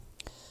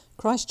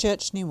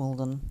Christchurch, New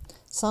Malden,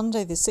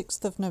 Sunday the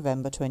 6th of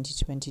November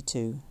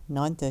 2022,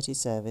 9:30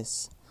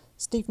 service.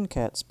 Stephen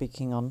Kurt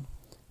speaking on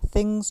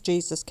Things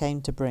Jesus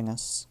Came to Bring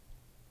Us.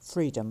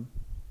 Freedom.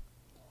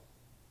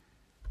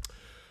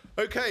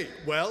 Okay,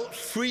 well,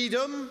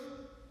 freedom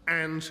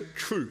and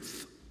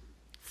truth.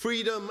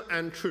 Freedom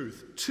and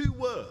truth. Two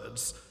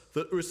words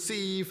that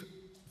receive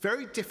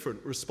very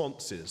different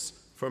responses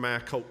from our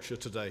culture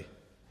today.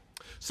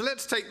 So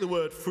let's take the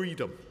word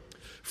freedom.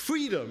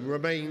 Freedom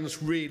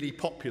remains really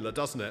popular,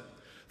 doesn't it?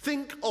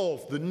 Think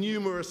of the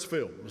numerous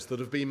films that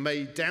have been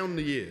made down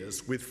the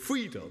years with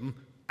freedom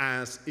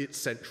as its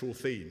central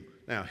theme.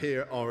 Now,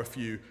 here are a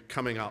few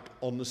coming up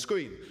on the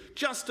screen.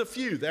 Just a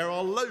few. There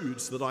are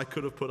loads that I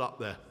could have put up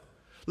there.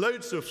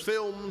 Loads of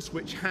films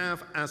which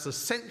have as a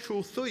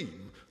central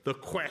theme the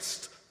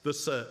quest, the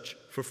search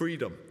for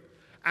freedom.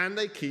 And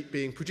they keep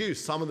being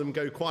produced. Some of them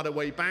go quite a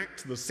way back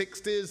to the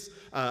 60s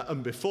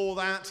and before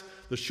that,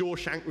 The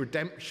Shawshank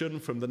Redemption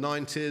from the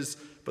 90s,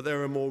 but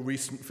there are more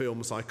recent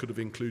films I could have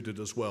included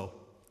as well.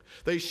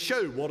 They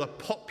show what a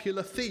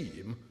popular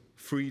theme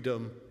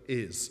freedom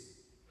is.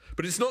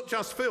 But it's not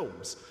just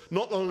films.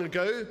 Not long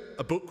ago,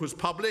 a book was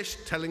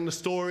published telling the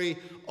story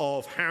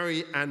of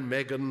Harry and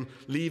Meghan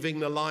leaving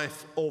the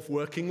life of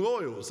working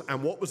royals.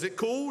 And what was it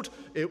called?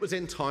 It was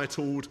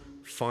entitled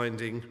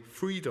Finding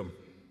Freedom.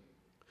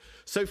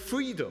 So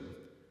freedom,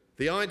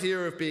 the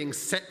idea of being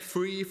set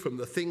free from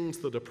the things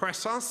that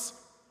oppress us,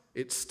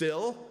 it's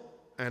still,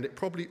 and it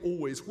probably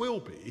always will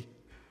be,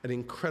 an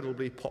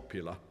incredibly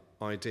popular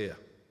idea.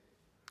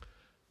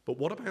 But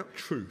what about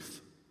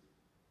truth?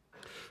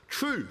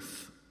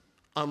 Truth,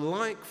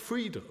 unlike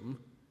freedom,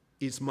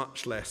 is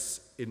much less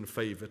in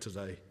favour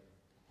today.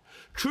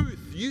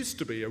 Truth used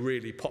to be a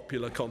really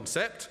popular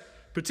concept,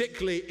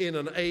 particularly in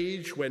an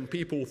age when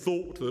people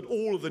thought that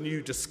all of the new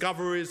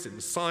discoveries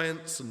in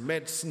science and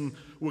medicine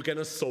were going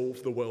to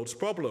solve the world's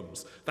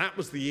problems. That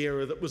was the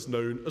era that was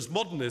known as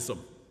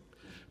modernism.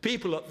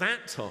 People at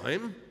that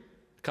time,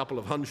 a couple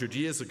of hundred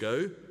years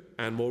ago,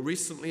 and more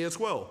recently as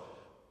well,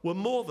 were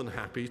more than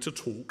happy to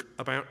talk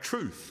about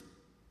truth.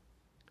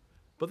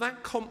 But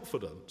that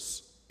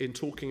confidence in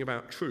talking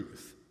about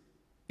truth,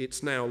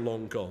 it's now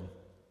long gone.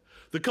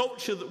 The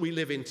culture that we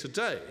live in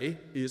today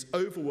is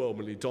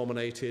overwhelmingly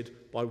dominated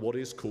by what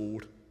is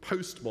called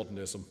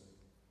postmodernism.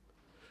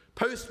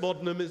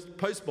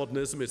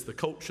 Postmodernism is the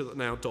culture that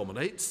now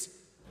dominates,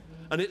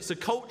 and it's a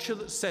culture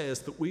that says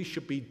that we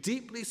should be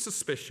deeply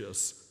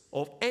suspicious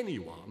of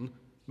anyone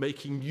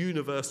making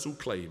universal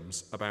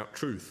claims about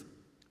truth.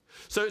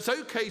 So it's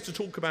okay to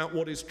talk about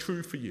what is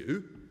true for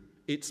you.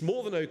 It's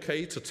more than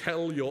okay to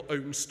tell your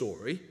own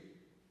story.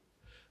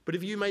 But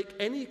if you make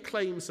any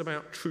claims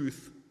about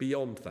truth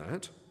beyond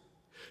that,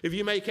 if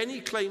you make any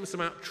claims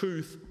about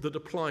truth that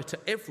apply to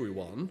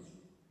everyone,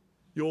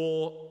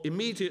 you're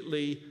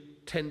immediately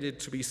tended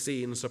to be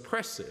seen as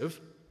oppressive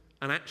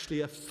and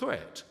actually a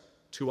threat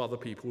to other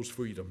people's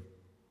freedom.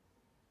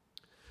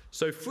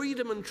 So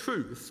freedom and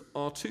truth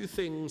are two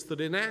things that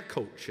in our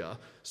culture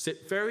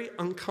sit very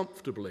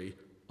uncomfortably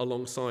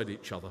alongside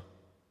each other.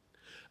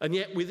 And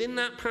yet within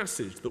that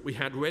passage that we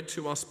had read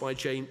to us by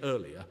Jane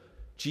earlier,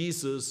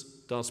 Jesus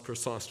does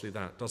precisely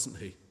that, doesn't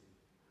he?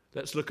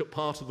 Let's look at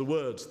part of the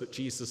words that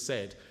Jesus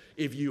said.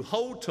 If you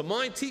hold to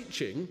my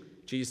teaching,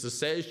 Jesus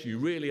says, you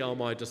really are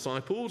my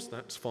disciples,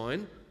 that's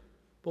fine.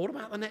 But what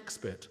about the next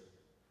bit?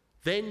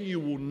 Then you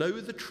will know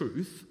the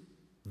truth,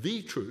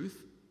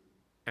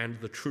 and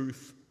the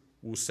truth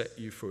will set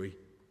you free.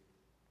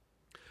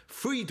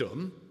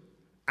 Freedom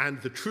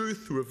and the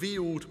truth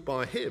revealed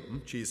by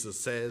him, Jesus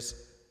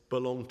says,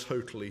 belong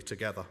totally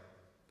together.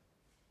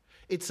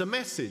 It's a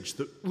message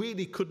that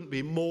really couldn't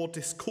be more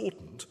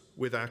discordant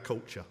with our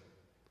culture.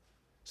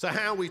 So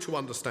how are we to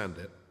understand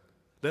it,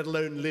 let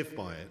alone live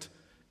by it,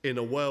 in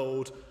a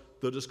world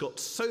that has got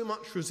so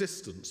much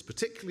resistance,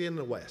 particularly in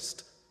the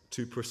West,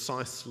 to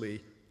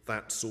precisely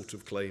that sort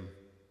of claim?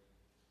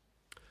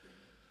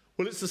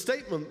 Well, it's a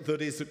statement that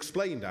is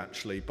explained,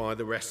 actually, by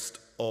the rest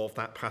of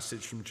that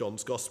passage from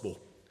John's Gospel.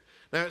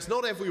 Now, it's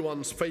not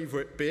everyone's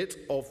favourite bit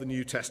of the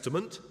New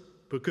Testament,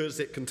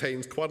 because it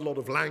contains quite a lot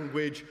of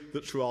language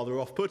that's rather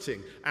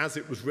off-putting. As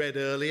it was read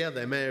earlier,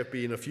 there may have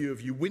been a few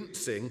of you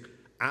wincing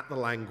at the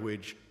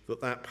language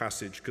that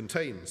passage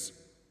contains.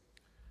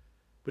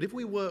 But if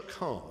we work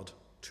hard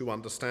to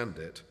understand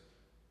it,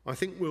 I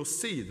think we'll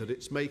see that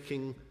it's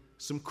making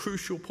some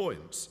crucial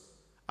points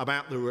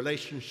about the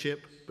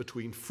relationship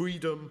between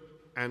freedom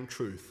and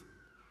truth.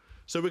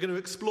 So we're going to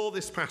explore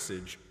this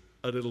passage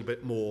a little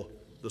bit more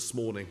this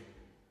morning.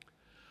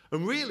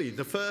 And really,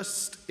 the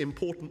first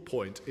important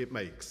point it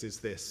makes is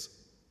this: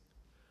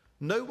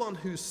 no one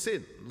who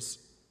sins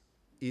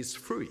is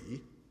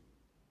free,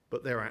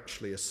 but they're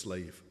actually a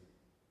slave.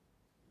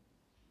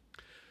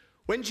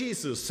 When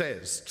Jesus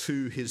says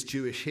to his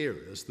Jewish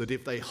hearers that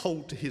if they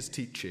hold to his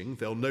teaching,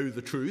 they'll know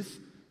the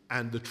truth,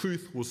 and the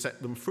truth will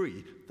set them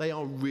free, they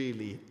are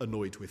really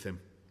annoyed with him.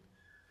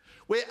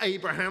 We're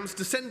Abraham's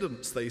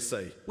descendants, they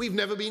say. We've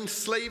never been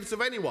slaves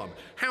of anyone.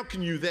 How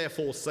can you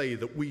therefore say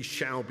that we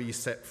shall be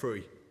set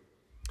free?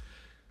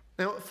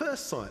 Now, at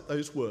first sight,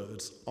 those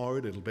words are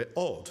a little bit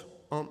odd,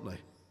 aren't they?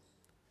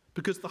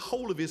 Because the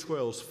whole of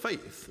Israel's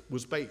faith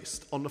was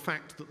based on the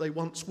fact that they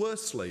once were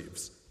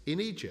slaves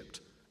in Egypt,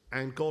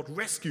 and God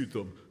rescued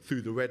them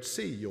through the Red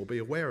Sea. You'll be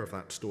aware of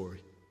that story.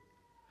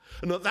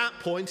 And at that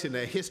point in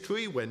their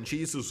history, when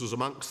Jesus was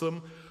amongst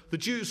them, the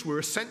Jews were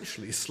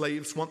essentially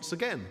slaves once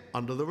again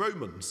under the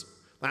Romans.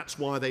 That's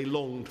why they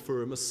longed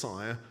for a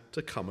Messiah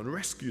to come and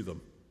rescue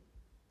them.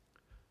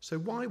 So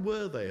why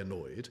were they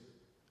annoyed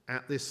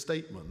at this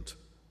statement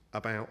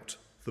about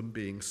them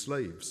being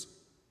slaves?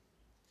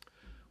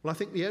 Well, I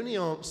think the only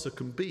answer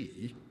can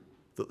be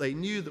that they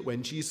knew that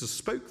when Jesus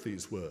spoke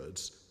these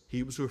words,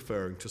 he was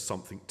referring to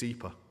something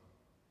deeper.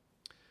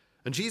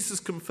 And Jesus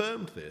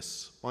confirmed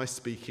this by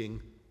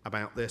speaking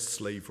about their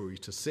slavery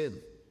to sin.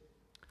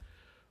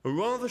 And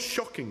rather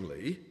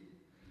shockingly,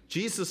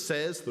 Jesus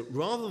says that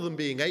rather than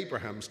being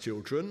Abraham's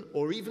children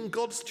or even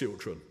God's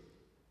children,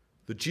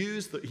 the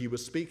Jews that he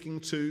was speaking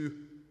to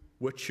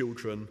were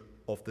children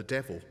of the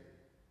devil.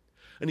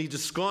 And he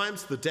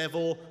describes the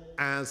devil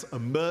as a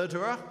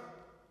murderer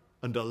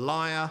and a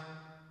liar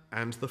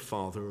and the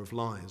father of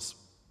lies.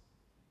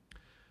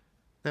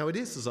 Now it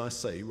is, as I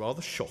say,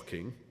 rather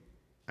shocking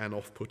and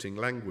off-putting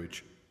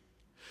language.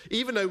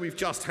 Even though we've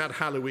just had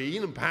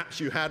Halloween and perhaps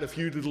you had a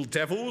few little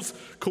devils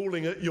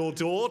calling at your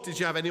door. Did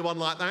you have anyone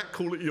like that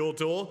call at your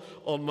door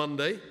on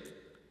Monday?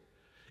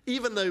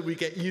 Even though we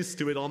get used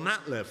to it on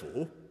that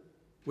level,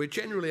 we're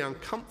generally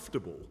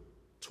uncomfortable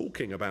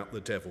talking about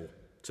the devil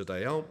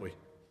today, aren't we?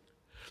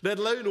 Let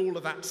alone all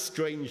of that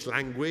strange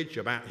language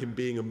about him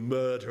being a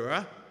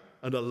murderer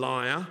and a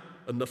liar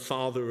and the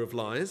father of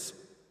lies.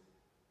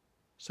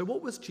 So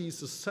what was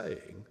Jesus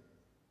saying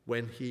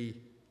when he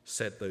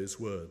said those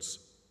words?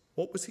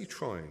 What was he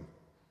trying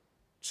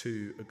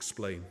to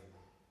explain?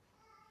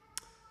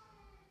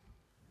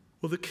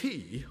 Well, the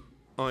key,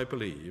 I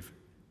believe,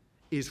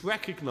 is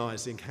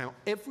recognizing how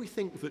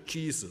everything that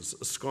Jesus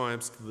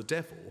ascribes to the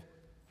devil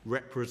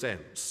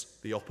represents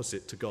the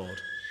opposite to God.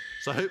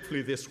 So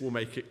hopefully this will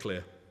make it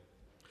clear.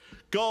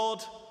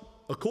 God,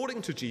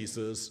 according to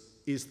Jesus,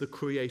 is the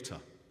creator.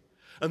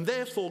 And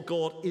therefore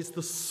God is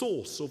the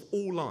source of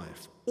all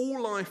life.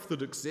 All life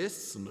that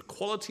exists and the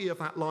quality of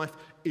that life,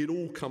 it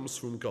all comes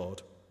from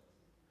God.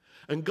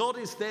 And God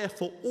is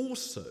therefore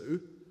also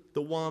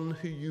the one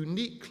who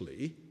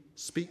uniquely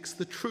speaks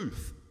the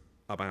truth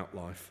about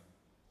life.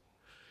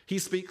 He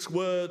speaks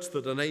words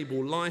that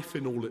enable life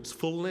in all its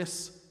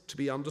fullness to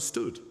be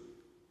understood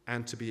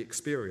and to be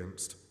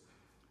experienced.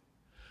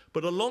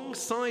 But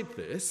alongside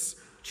this,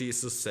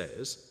 Jesus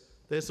says,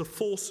 there's a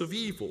force of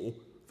evil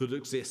that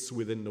exists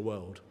within the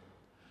world.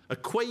 A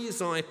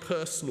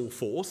quasi-personal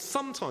force,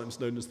 sometimes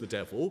known as the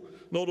devil,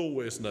 not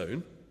always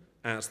known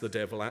as the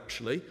devil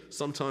actually.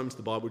 Sometimes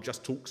the Bible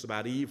just talks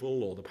about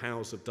evil or the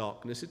powers of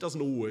darkness. It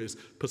doesn't always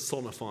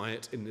personify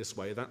it in this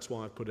way. That's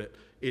why I put it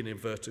in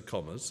inverted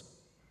commas.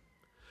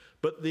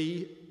 But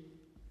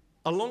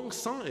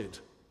alongside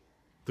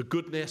the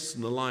goodness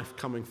and the life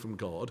coming from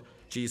God,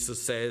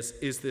 Jesus says,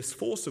 is this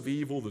force of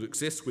evil that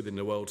exists within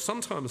the world,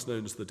 sometimes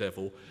known as the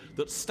devil,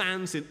 that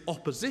stands in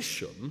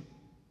opposition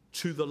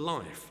to the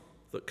life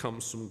that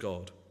comes from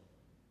God.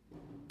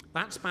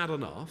 That's bad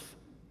enough,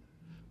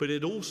 but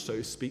it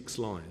also speaks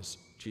lies,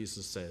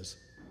 Jesus says.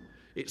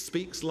 It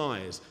speaks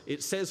lies.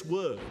 It says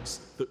words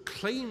that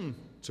claim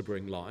to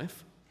bring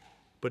life,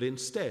 but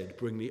instead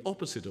bring the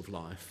opposite of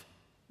life,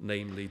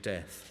 namely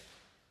death.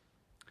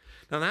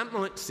 Now that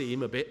might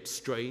seem a bit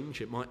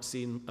strange, it might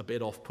seem a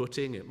bit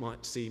off-putting, it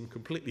might seem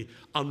completely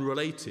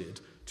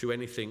unrelated to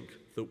anything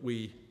that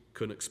we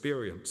can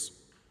experience.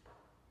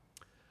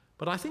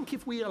 But I think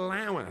if we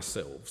allow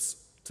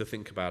ourselves to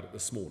think about it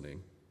this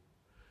morning,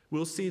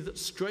 we'll see that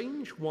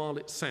strange while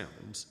it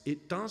sounds,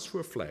 it does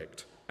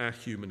reflect our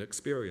human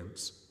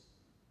experience.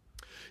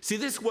 See,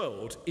 this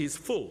world is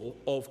full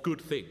of good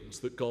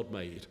things that God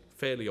made,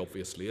 fairly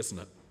obviously, isn't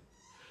it?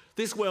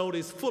 This world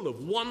is full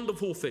of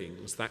wonderful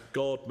things that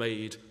God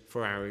made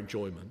for our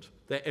enjoyment.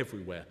 They're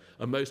everywhere,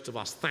 and most of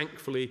us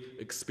thankfully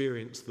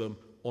experience them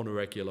on a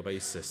regular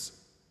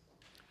basis.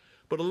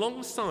 But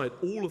alongside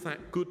all of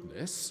that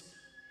goodness,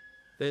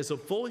 there's a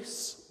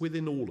voice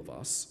within all of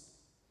us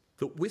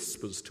that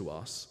whispers to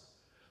us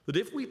that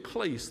if we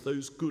place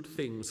those good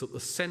things at the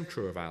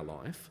centre of our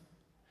life,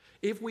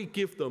 if we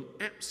give them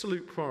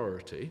absolute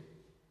priority,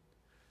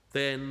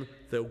 then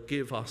they'll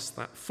give us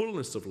that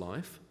fullness of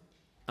life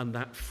and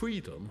that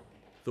freedom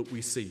that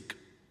we seek.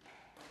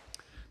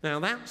 Now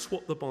that's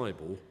what the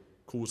Bible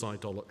calls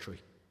idolatry.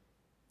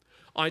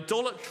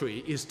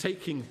 Idolatry is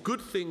taking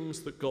good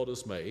things that God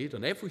has made,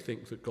 and everything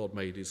that God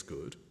made is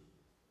good,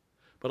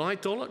 but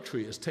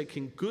idolatry is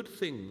taking good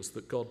things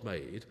that God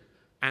made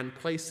and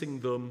placing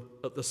them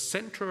at the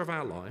centre of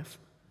our life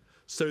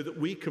so that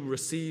we can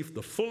receive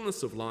the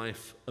fullness of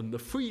life and the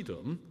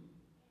freedom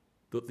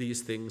that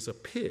these things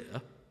appear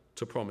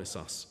to promise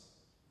us.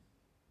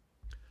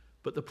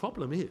 But the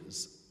problem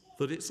is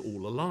that it's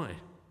all a lie.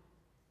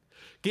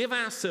 Give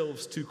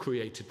ourselves to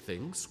created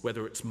things,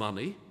 whether it's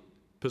money,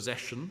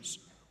 possessions,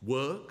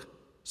 work,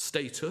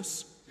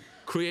 status,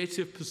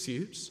 creative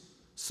pursuits,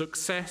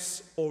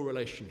 success or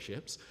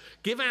relationships,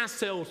 give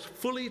ourselves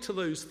fully to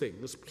those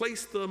things,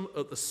 place them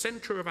at the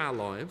centre of our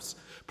lives,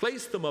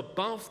 place them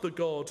above the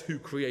God who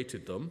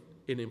created them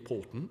in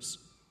importance,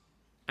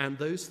 and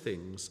those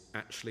things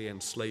actually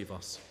enslave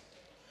us.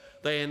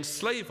 They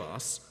enslave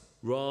us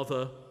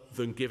rather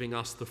than giving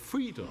us the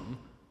freedom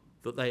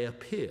that they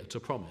appear to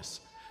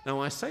promise. Now,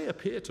 I say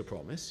appear to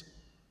promise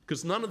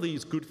because none of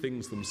these good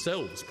things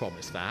themselves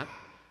promise that.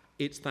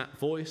 It's that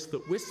voice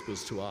that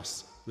whispers to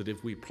us that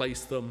if we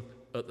place them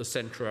at the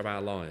centre of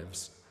our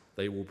lives,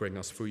 they will bring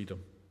us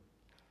freedom.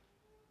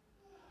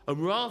 And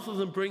rather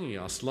than bringing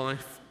us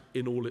life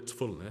in all its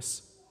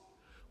fullness,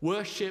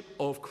 worship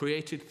of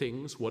created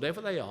things, whatever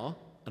they are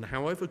and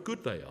however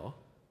good they are,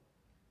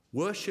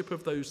 worship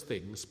of those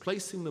things,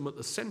 placing them at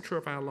the centre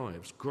of our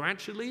lives,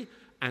 gradually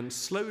and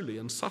slowly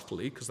and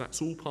subtly, because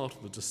that's all part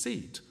of the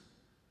deceit,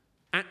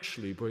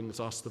 actually brings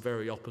us the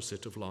very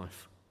opposite of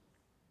life.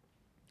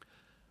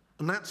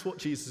 And that's what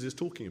Jesus is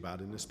talking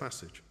about in this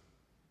passage.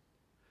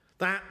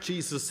 That,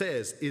 Jesus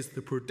says, is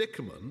the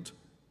predicament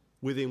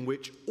within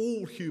which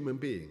all human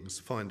beings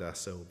find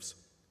ourselves.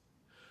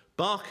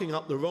 Barking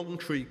up the wrong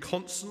tree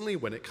constantly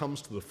when it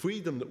comes to the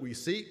freedom that we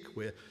seek.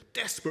 We're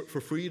desperate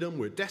for freedom,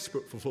 we're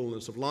desperate for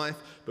fullness of life,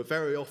 but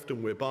very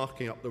often we're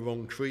barking up the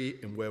wrong tree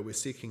in where we're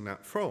seeking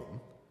that from.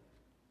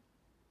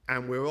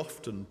 And we're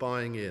often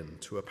buying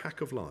into a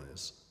pack of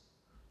lies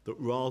that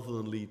rather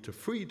than lead to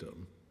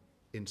freedom,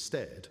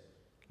 instead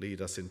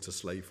lead us into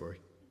slavery.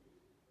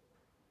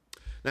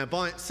 Now,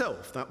 by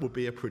itself, that would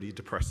be a pretty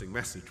depressing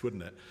message,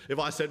 wouldn't it? If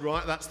I said,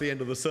 right, that's the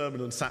end of the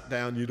sermon and sat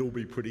down, you'd all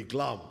be pretty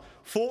glum.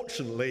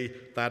 Fortunately,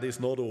 that is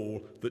not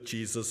all that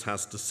Jesus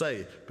has to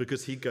say,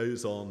 because he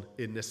goes on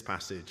in this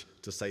passage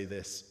to say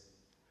this.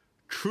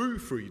 True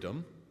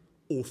freedom,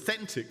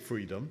 authentic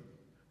freedom,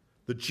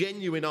 the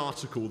genuine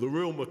article, the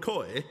real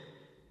McCoy,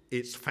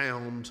 it's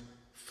found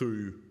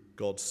through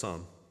God's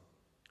Son.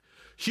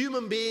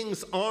 Human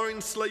beings are in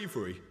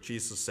slavery,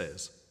 Jesus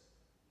says,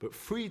 but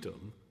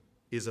freedom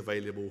is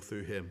available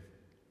through him.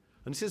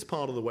 And this is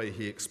part of the way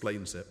he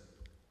explains it.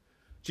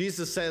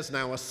 Jesus says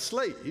now a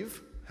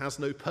slave has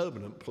no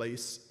permanent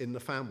place in the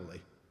family,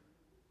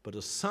 but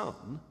a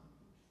son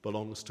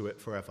belongs to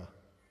it forever.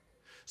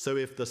 So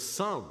if the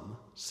Son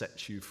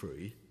sets you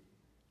free,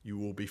 you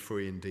will be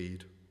free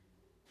indeed.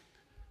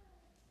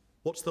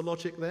 What's the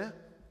logic there?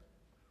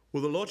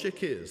 Well, the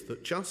logic is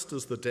that just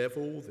as the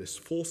devil, this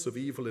force of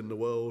evil in the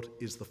world,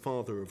 is the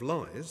father of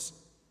lies,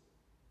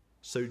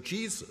 so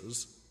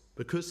Jesus,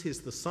 because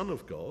he's the Son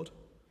of God,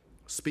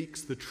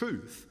 speaks the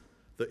truth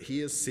that he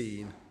has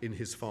seen in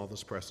his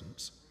Father's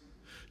presence.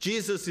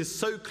 Jesus is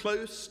so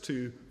close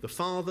to the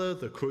Father,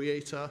 the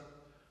Creator,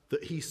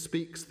 that he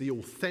speaks the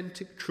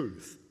authentic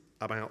truth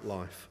about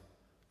life,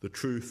 the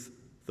truth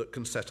that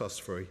can set us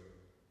free.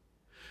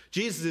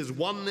 Jesus'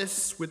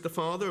 oneness with the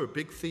Father, a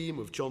big theme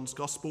of John's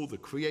Gospel, the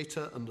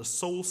Creator and the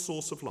sole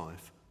source of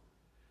life,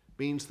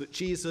 means that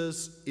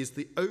Jesus is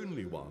the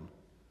only one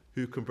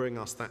who can bring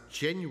us that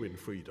genuine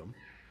freedom,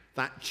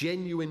 that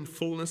genuine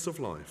fullness of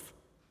life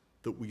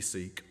that we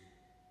seek.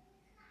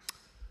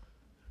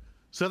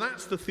 So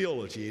that's the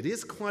theology. It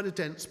is quite a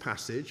dense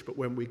passage, but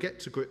when we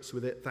get to grips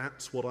with it,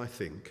 that's what I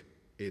think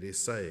it is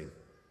saying.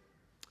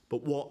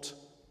 But what,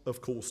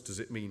 of course, does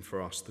it mean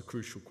for us? The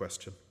crucial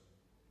question.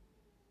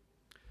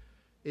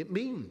 It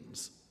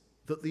means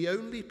that the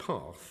only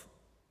path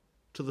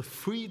to the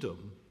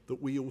freedom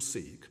that we all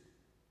seek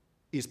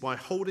is by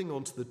holding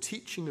on to the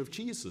teaching of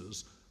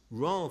Jesus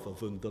rather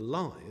than the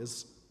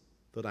lies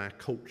that our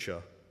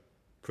culture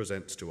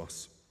presents to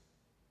us.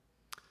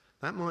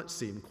 That might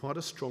seem quite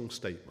a strong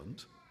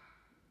statement,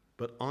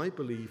 but I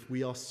believe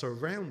we are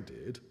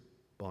surrounded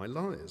by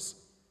lies.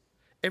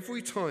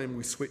 Every time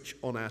we switch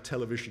on our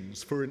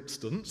televisions, for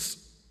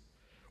instance,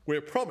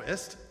 we're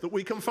promised that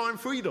we can find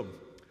freedom.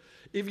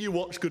 If you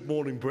watch Good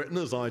Morning Britain,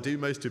 as I do,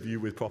 most of you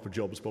with proper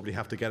jobs probably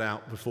have to get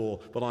out before,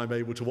 but I'm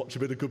able to watch a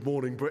bit of Good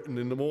Morning Britain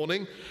in the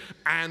morning.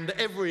 And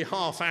every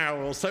half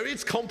hour or so,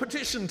 it's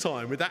competition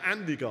time with that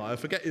Andy guy, I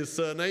forget his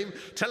surname,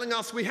 telling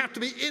us we have to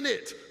be in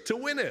it to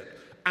win it.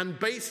 And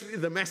basically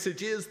the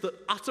message is that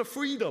utter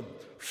freedom,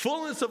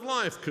 fullness of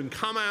life can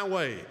come our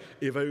way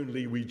if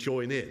only we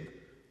join in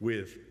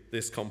with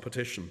this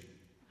competition.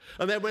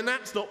 And then when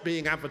that's not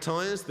being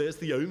advertised, there's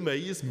the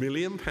Omaze £1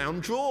 million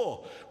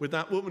draw with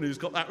that woman who's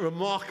got that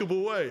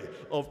remarkable way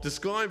of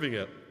describing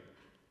it.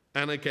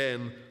 And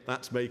again,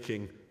 that's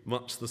making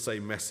much the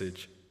same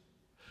message.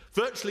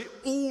 Virtually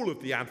all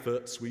of the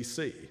adverts we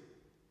see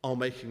are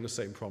making the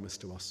same promise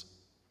to us.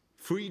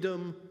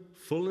 Freedom,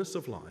 fullness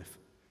of life,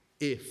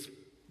 if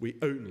we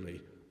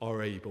only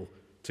are able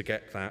to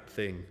get that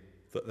thing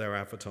that they're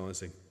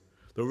advertising.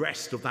 The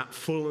rest of that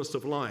fullness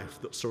of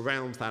life that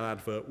surrounds that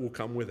advert will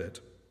come with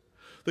it.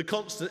 The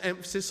constant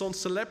emphasis on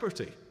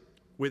celebrity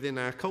within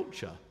our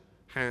culture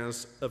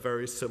has a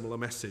very similar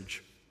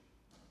message.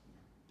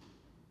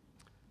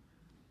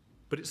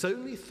 But it's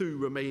only through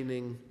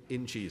remaining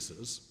in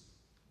Jesus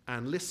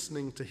and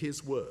listening to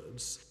his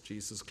words,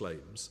 Jesus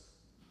claims,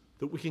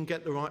 that we can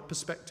get the right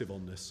perspective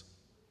on this.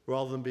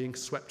 rather than being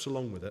swept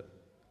along with it.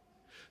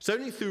 It's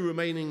only through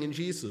remaining in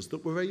Jesus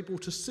that we're able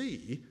to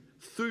see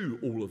through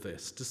all of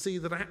this, to see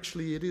that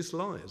actually it is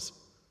lies,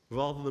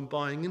 rather than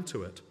buying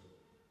into it,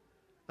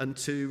 and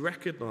to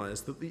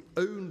recognise that the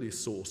only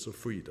source of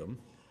freedom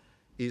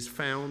is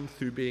found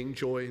through being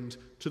joined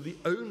to the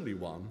only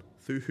one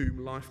through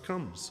whom life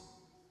comes,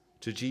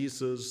 to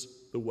Jesus,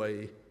 the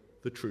way,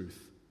 the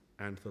truth,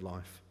 and the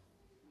life.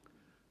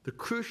 The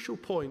crucial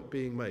point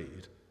being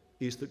made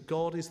is that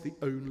God is the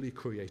only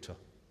creator.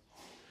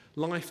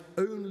 Life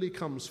only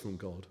comes from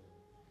God.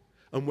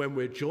 And when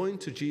we're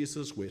joined to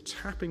Jesus, we're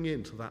tapping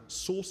into that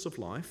source of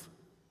life,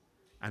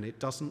 and it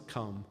doesn't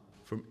come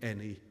from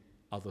any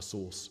other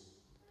source,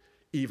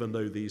 even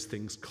though these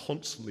things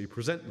constantly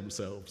present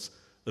themselves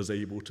as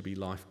able to be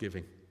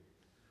life-giving.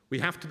 We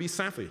have to be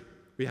savvy.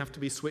 We have to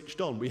be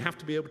switched on. We have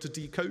to be able to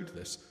decode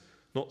this,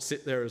 not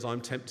sit there as I'm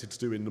tempted to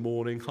do in the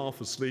morning,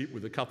 half asleep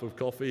with a cup of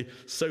coffee,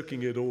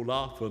 soaking it all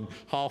up and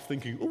half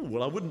thinking, oh,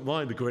 well, I wouldn't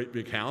mind a great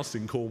big house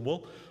in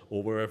Cornwall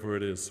or wherever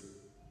it is.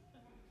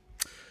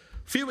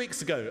 A few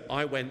weeks ago,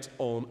 I went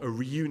on a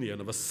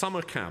reunion of a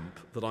summer camp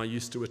that I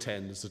used to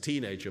attend as a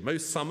teenager.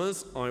 Most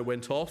summers, I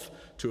went off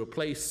to a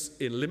place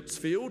in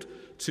Limpsfield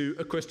to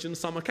a Christian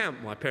summer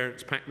camp. My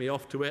parents packed me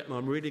off to it, and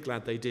I'm really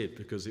glad they did,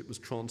 because it was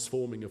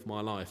transforming of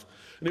my life.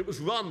 And it was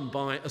run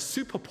by a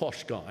super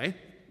posh guy,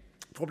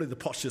 probably the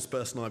poshest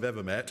person I've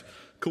ever met,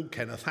 called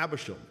Kenneth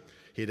Habersham.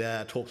 He'd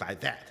talk like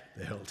that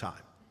the whole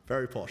time.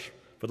 Very posh,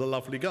 but a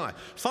lovely guy.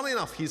 Funnily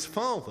enough, his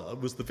father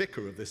was the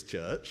vicar of this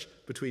church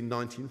between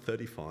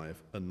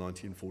 1935 and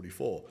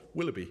 1944,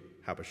 Willoughby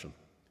Habersham.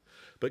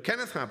 But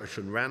Kenneth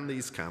Habersham ran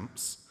these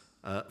camps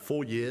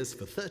for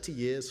 30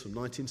 years, from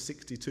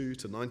 1962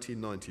 to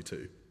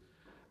 1992.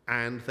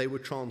 And they were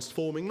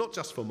transforming, not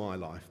just for my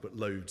life, but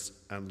loads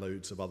and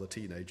loads of other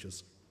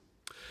teenagers.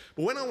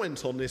 But when I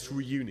went on this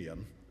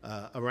reunion,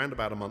 around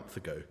about a month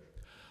ago,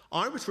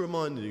 I was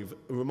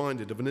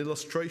reminded of an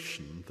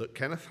illustration that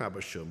Kenneth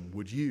Habersham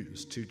would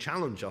use to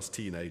challenge us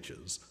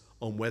teenagers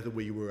on whether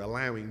we were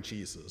allowing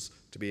Jesus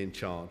to be in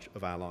charge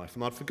of our life.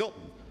 And I'd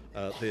forgotten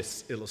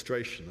this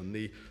illustration. And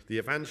the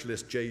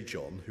evangelist J.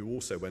 John, who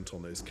also went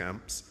on those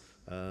camps,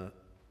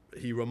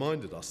 he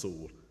reminded us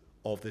all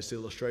of this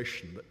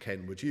illustration that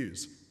Ken would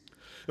use.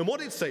 And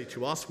what he'd say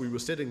to us, we were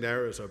sitting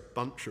there as a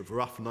bunch of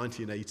rough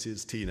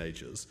 1980s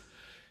teenagers,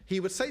 he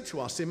would say to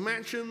us,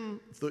 imagine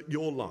that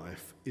your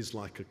life is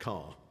like a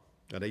car.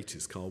 An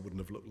 80s car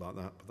wouldn't have looked like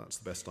that, but that's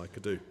the best I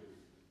could do.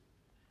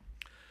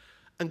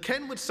 And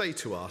Ken would say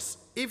to us,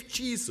 if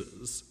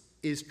Jesus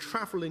is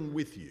travelling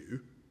with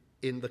you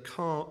in the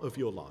car of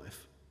your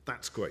life,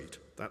 that's great,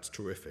 that's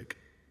terrific.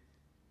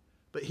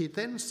 But he'd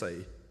then say,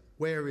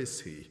 where is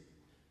he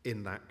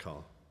in that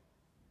car?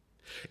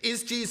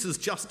 Is Jesus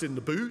just in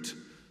the boot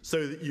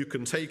so that you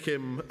can take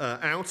him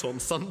out on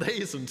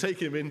Sundays and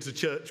take him into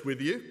church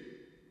with you?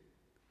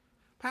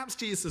 Perhaps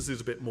Jesus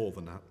is a bit more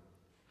than that.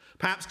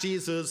 Perhaps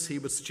Jesus, he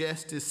would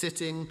suggest, is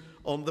sitting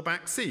on the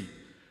back seat,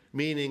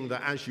 meaning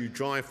that as you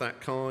drive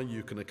that car,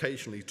 you can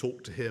occasionally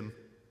talk to him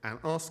and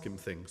ask him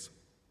things.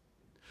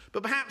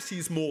 But perhaps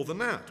he's more than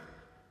that.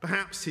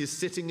 Perhaps he's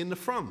sitting in the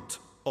front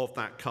of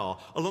that car,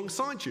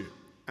 alongside you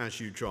as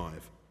you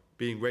drive,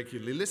 being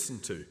regularly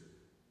listened to,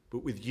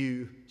 but with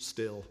you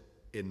still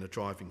in the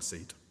driving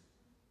seat.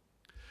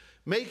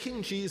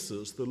 Making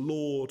Jesus the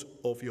Lord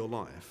of your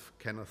life,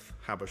 Kenneth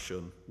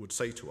Habersham would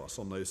say to us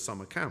on those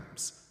summer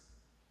camps,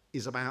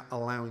 is about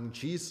allowing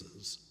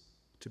Jesus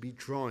to be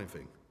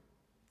driving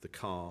the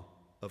car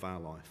of our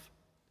life,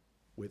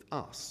 with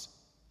us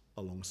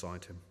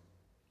alongside him.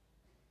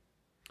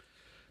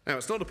 Now,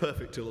 it's not a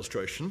perfect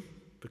illustration,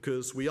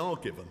 because we are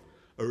given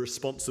a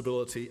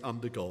responsibility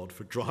under God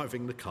for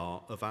driving the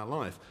car of our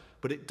life,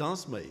 but it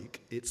does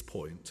make its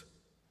point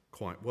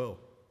quite well.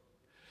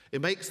 It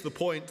makes the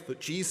point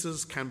that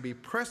Jesus can be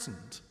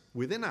present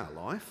within our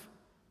life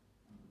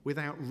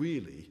without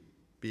really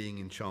being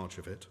in charge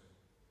of it.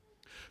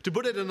 To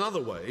put it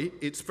another way,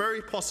 it's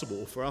very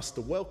possible for us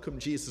to welcome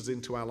Jesus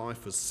into our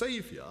life as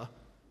Saviour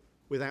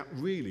without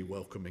really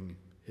welcoming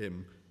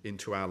him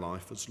into our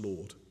life as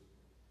Lord.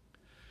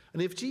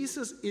 And if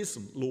Jesus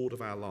isn't Lord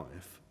of our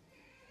life,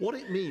 what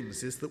it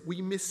means is that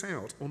we miss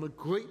out on a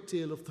great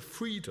deal of the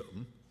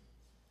freedom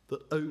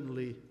that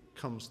only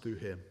comes through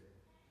him.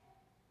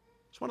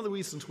 It's one of the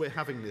reasons we're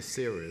having this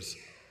series,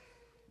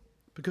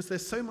 because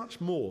there's so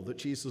much more that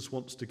Jesus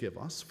wants to give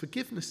us.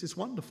 Forgiveness is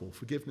wonderful,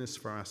 forgiveness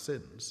for our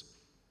sins.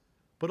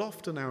 But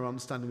often our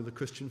understanding of the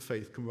Christian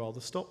faith can rather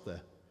stop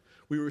there.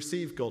 We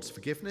receive God's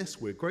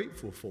forgiveness, we're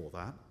grateful for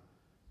that,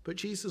 but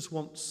Jesus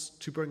wants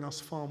to bring us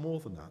far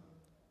more than that.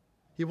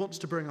 He wants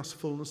to bring us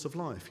fullness of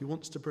life. He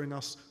wants to bring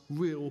us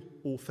real,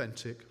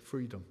 authentic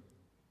freedom.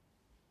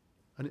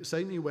 And it's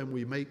only when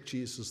we make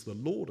Jesus the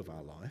Lord of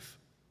our life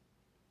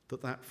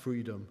that that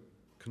freedom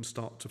can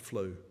start to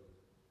flow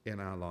in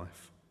our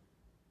life.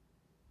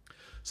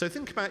 So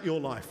think about your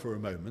life for a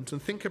moment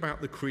and think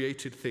about the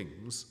created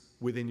things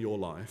within your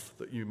life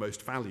that you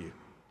most value.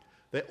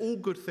 They're all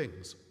good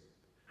things.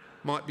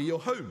 Might be your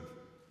home,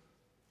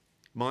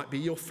 might be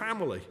your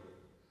family,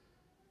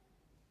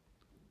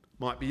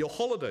 Might be your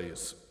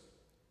holidays.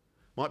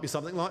 Might be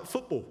something like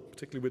football,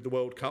 particularly with the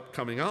World Cup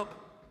coming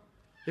up.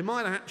 It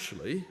might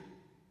actually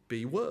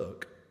be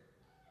work.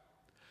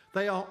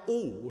 They are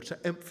all to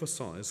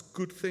emphasize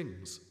good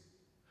things,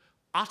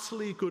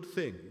 utterly good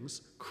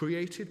things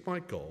created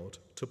by God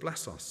to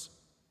bless us.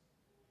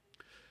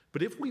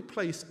 But if we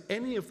place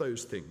any of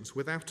those things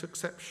without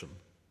exception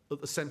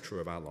at the centre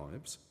of our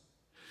lives,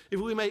 if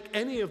we make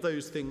any of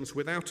those things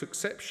without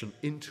exception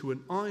into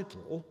an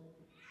idol,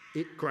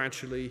 it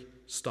gradually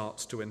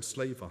starts to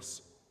enslave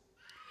us.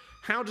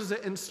 How does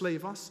it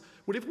enslave us?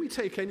 Well, if we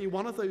take any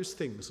one of those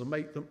things and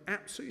make them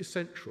absolutely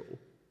central,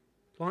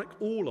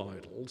 like all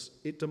idols,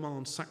 it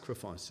demands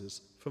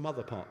sacrifices from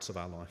other parts of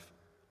our life.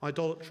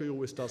 Idolatry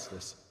always does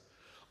this.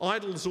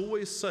 Idols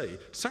always say,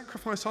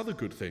 sacrifice other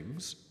good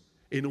things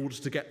in order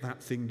to get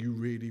that thing you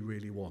really,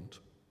 really want.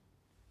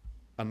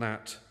 And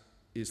that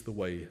is the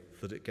way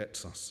that it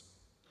gets us.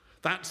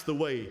 That's the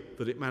way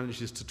that it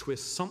manages to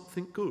twist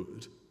something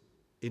good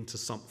into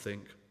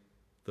something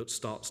that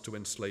starts to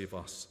enslave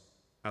us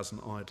as an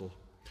idol.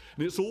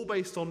 And it's all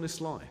based on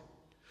this lie.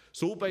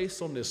 It's all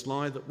based on this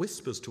lie that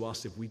whispers to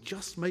us, if we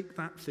just make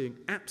that thing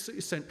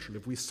absolutely central,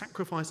 if we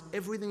sacrifice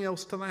everything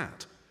else to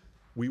that,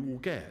 we will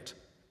get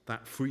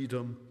that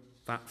freedom,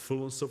 that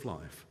fullness of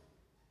life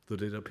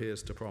that it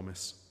appears to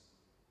promise.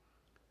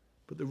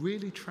 But the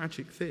really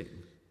tragic thing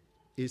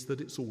is that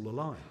it's all a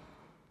lie.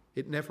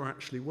 It never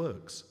actually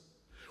works.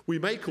 We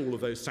make all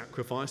of those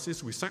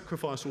sacrifices. We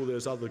sacrifice all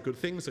those other good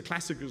things. A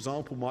classic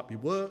example might be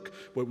work,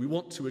 where we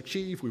want to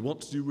achieve, we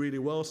want to do really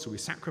well, so we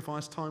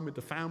sacrifice time with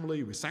the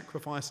family, we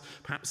sacrifice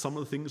perhaps some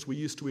of the things we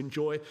used to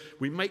enjoy.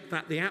 We make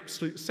that the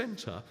absolute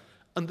centre,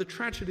 and the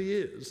tragedy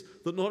is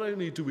that not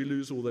only do we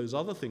lose all those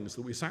other things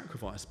that we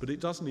sacrifice, but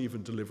it doesn't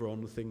even deliver on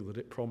the thing that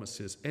it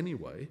promises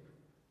anyway,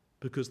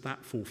 because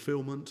that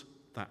fulfilment,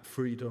 that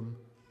freedom,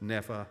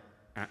 never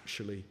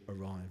actually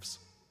arrives.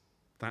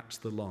 That's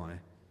the lie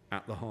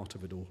at the heart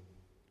of it all.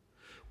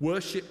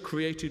 Worship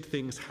created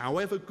things,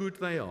 however good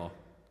they are,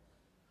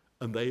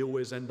 and they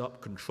always end up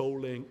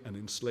controlling and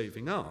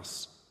enslaving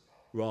us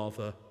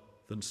rather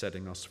than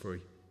setting us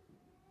free.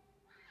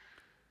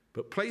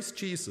 But place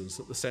Jesus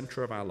at the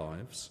centre of our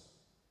lives,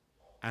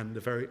 and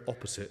the very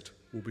opposite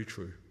will be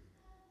true.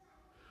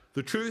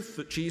 The truth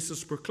that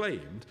Jesus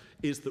proclaimed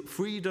is that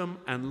freedom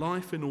and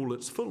life in all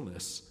its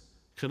fullness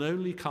can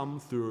only come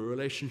through a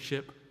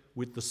relationship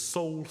with the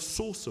sole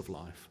source of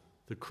life,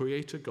 the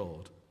Creator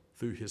God,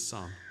 through his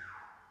Son.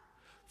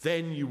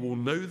 Then you will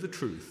know the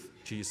truth,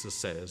 Jesus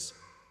says,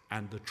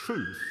 and the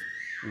truth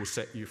will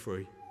set you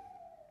free.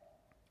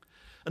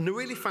 And the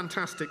really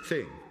fantastic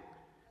thing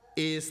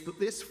is that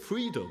this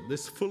freedom,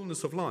 this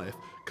fullness of life,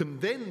 can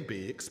then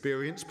be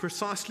experienced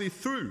precisely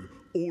through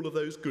all of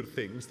those good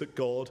things that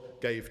God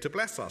gave to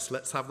bless us.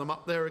 Let's have them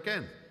up there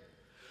again.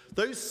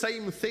 Those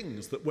same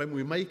things that when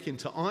we make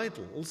into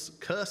idols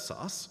curse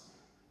us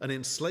and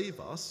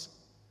enslave us,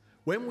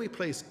 when we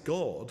place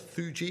God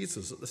through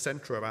Jesus at the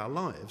centre of our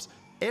lives,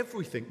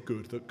 everything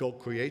good that God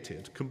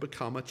created can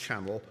become a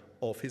channel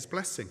of his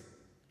blessing.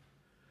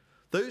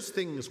 Those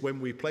things,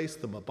 when we place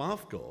them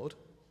above God,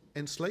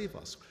 enslave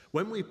us.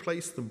 When we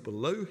place them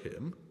below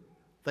him,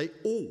 they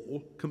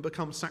all can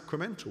become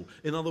sacramental.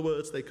 In other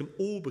words, they can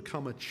all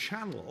become a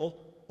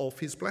channel of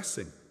his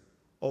blessing,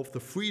 of the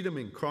freedom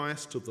in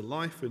Christ, of the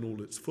life in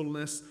all its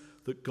fullness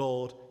that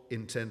God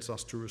intends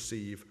us to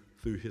receive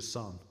through his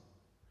Son.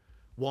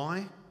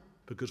 Why?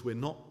 Because we're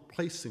not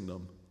placing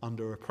them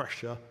under a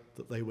pressure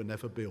that they were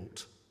never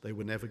built, they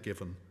were never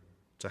given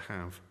to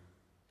have.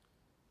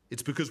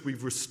 It's because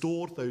we've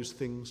restored those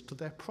things to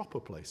their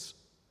proper place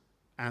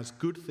as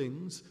good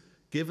things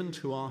given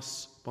to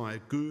us by a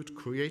good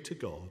Creator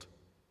God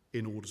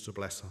in order to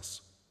bless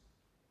us.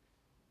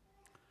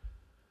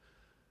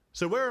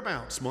 So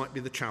whereabouts might be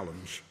the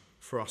challenge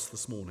for us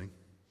this morning?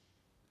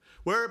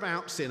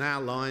 Whereabouts in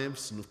our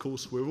lives, and of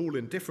course we're all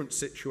in different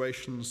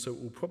situations, so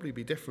it will probably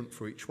be different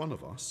for each one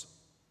of us,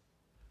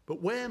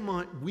 but where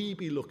might we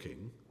be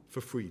looking for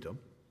freedom?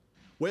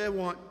 Where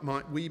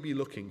might we be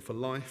looking for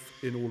life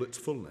in all its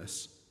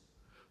fullness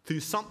through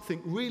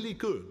something really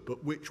good,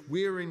 but which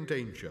we're in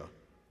danger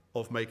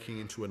of making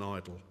into an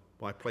idol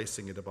by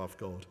placing it above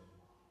God?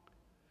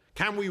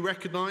 Can we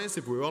recognise,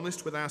 if we're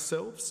honest with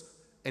ourselves,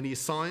 any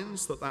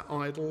signs that that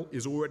idol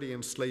is already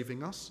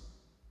enslaving us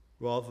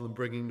rather than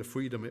bringing the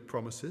freedom it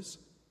promises?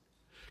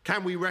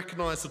 Can we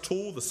recognise at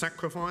all the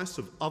sacrifice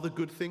of other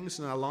good things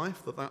in our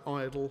life that that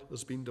idol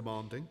has been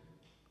demanding?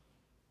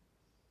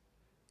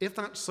 If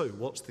that's so,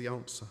 what's the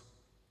answer?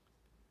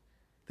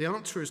 The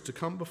answer is to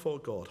come before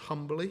God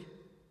humbly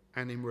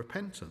and in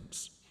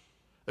repentance,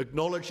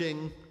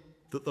 acknowledging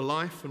that the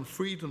life and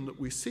freedom that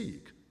we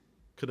seek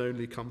can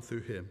only come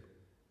through him,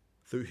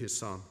 through his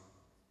Son,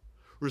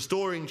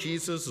 restoring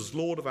Jesus as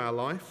Lord of our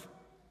life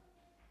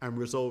and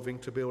resolving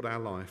to build our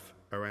life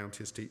around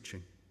his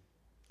teaching.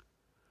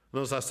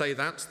 And as I say,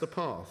 that's the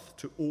path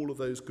to all of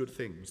those good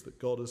things that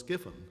God has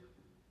given,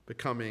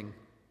 becoming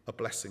a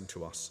blessing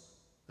to us,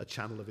 a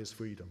channel of his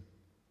freedom.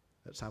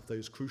 Let's have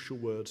those crucial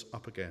words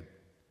up again.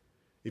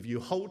 If you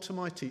hold to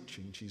my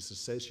teaching, Jesus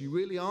says, you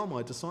really are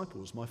my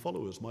disciples, my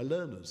followers, my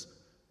learners.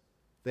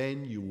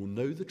 Then you will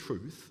know the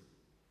truth,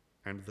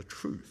 and the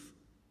truth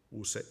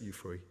will set you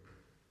free.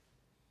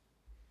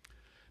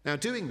 Now,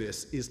 doing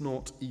this is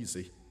not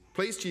easy.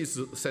 Place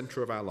Jesus at the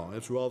centre of our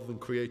lives rather than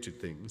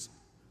created things,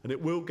 and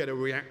it will get a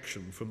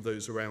reaction from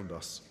those around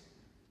us.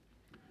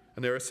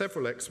 And there are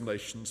several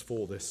explanations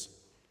for this.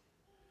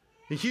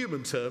 In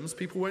human terms,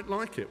 people won't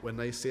like it when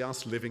they see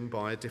us living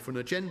by a different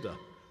agenda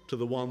to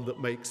the one that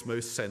makes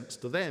most sense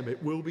to them.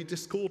 It will be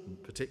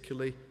discordant,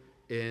 particularly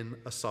in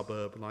a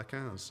suburb like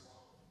ours.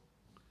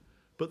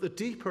 But the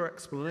deeper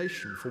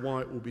explanation for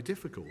why it will be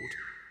difficult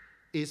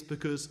is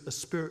because a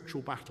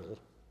spiritual battle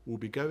will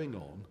be going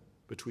on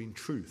between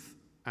truth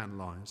and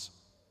lies.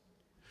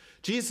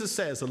 Jesus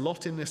says a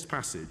lot in this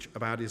passage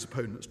about his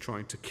opponents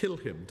trying to kill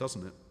him,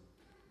 doesn't it?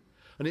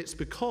 And it's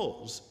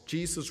because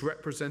Jesus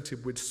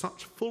represented with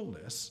such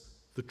fullness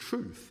the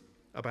truth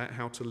about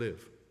how to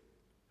live.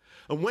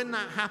 And when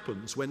that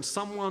happens, when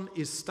someone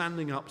is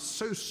standing up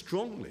so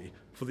strongly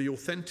for the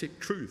authentic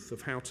truth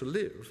of how to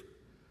live,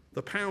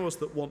 the powers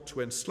that want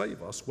to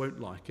enslave us won't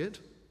like it,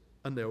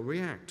 and they'll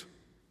react.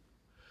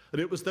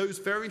 And it was those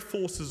very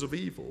forces of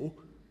evil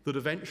that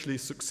eventually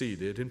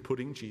succeeded in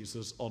putting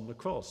Jesus on the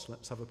cross.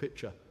 Let's have a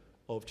picture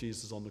of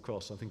Jesus on the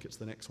cross. I think it's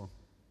the next one.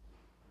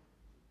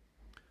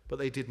 But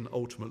they didn't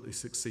ultimately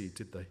succeed,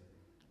 did they?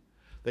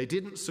 They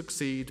didn't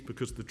succeed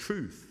because the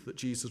truth that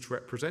Jesus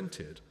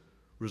represented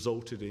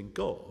resulted in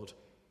God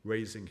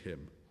raising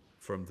him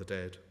from the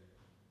dead.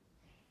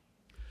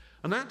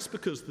 And that's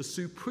because the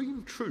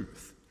supreme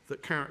truth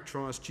that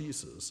characterized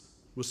Jesus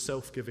was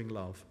self-giving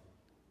love.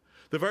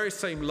 The very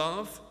same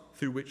love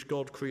through which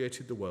God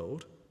created the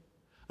world,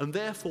 and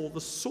therefore the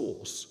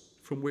source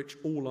from which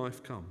all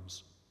life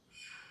comes.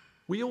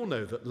 We all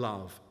know that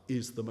love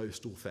is the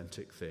most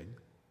authentic thing,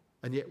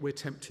 and yet we're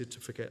tempted to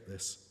forget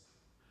this.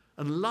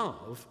 And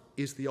love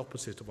is the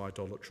opposite of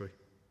idolatry.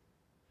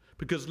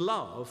 Because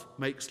love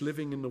makes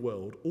living in the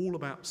world all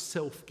about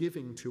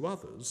self-giving to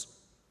others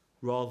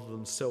rather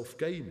than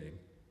self-gaining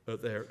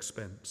at their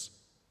expense.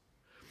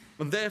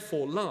 And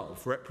therefore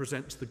love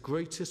represents the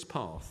greatest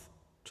path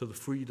to the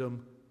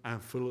freedom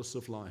and fullness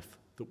of life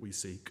that we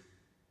seek.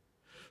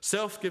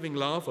 Self-giving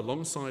love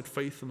alongside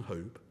faith and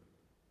hope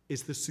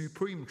is the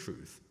supreme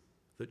truth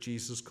that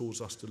Jesus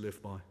calls us to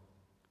live by.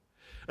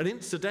 And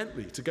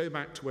incidentally, to go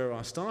back to where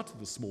I started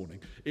this morning,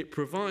 it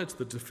provides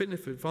the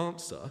definitive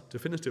answer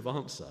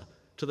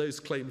to those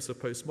claims of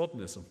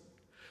postmodernism.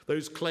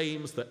 Those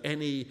claims that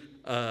any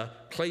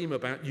claim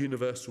about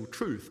universal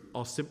truth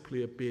are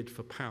simply a bid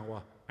for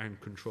power and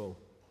control.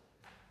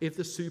 If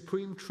the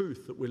supreme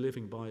truth that we're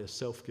living by is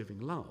self-giving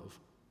love,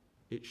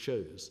 it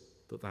shows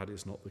that that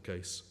is not the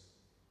case.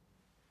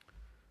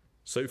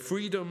 So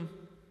freedom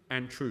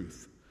and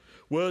truth,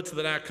 words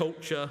that our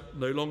culture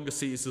no longer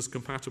sees as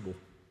compatible.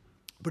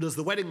 But as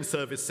the wedding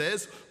service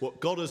says, what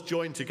God has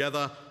joined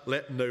together,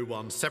 let no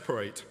one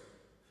separate.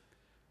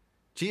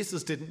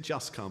 Jesus didn't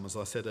just come, as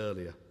I said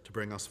earlier, to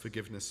bring us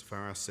forgiveness for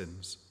our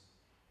sins.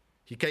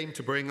 He came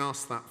to bring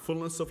us that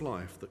fullness of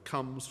life that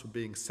comes from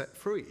being set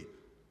free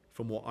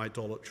from what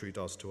idolatry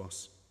does to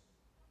us.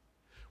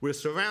 We're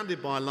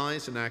surrounded by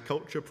lies in our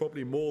culture,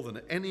 probably more than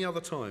at any other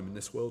time in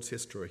this world's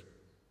history,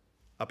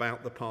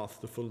 about the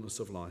path to fullness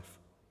of life.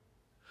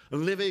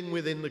 And living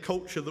within the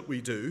culture that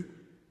we do,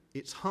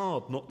 it's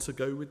hard not to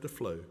go with the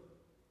flow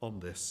on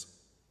this.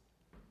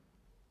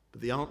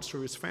 But the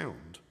answer is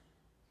found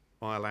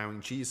by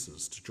allowing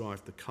Jesus to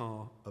drive the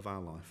car of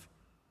our life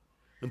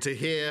and to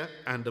hear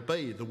and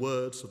obey the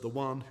words of the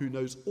one who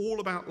knows all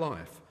about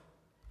life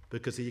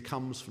because he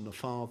comes from the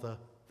Father,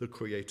 the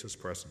Creator's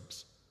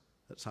presence.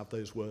 Let's have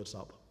those words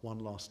up one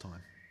last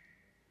time.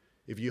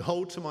 If you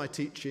hold to my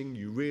teaching,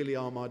 you really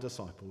are my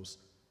disciples,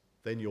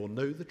 then you'll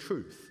know the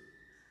truth,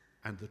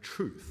 and the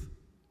truth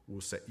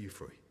will set you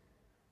free.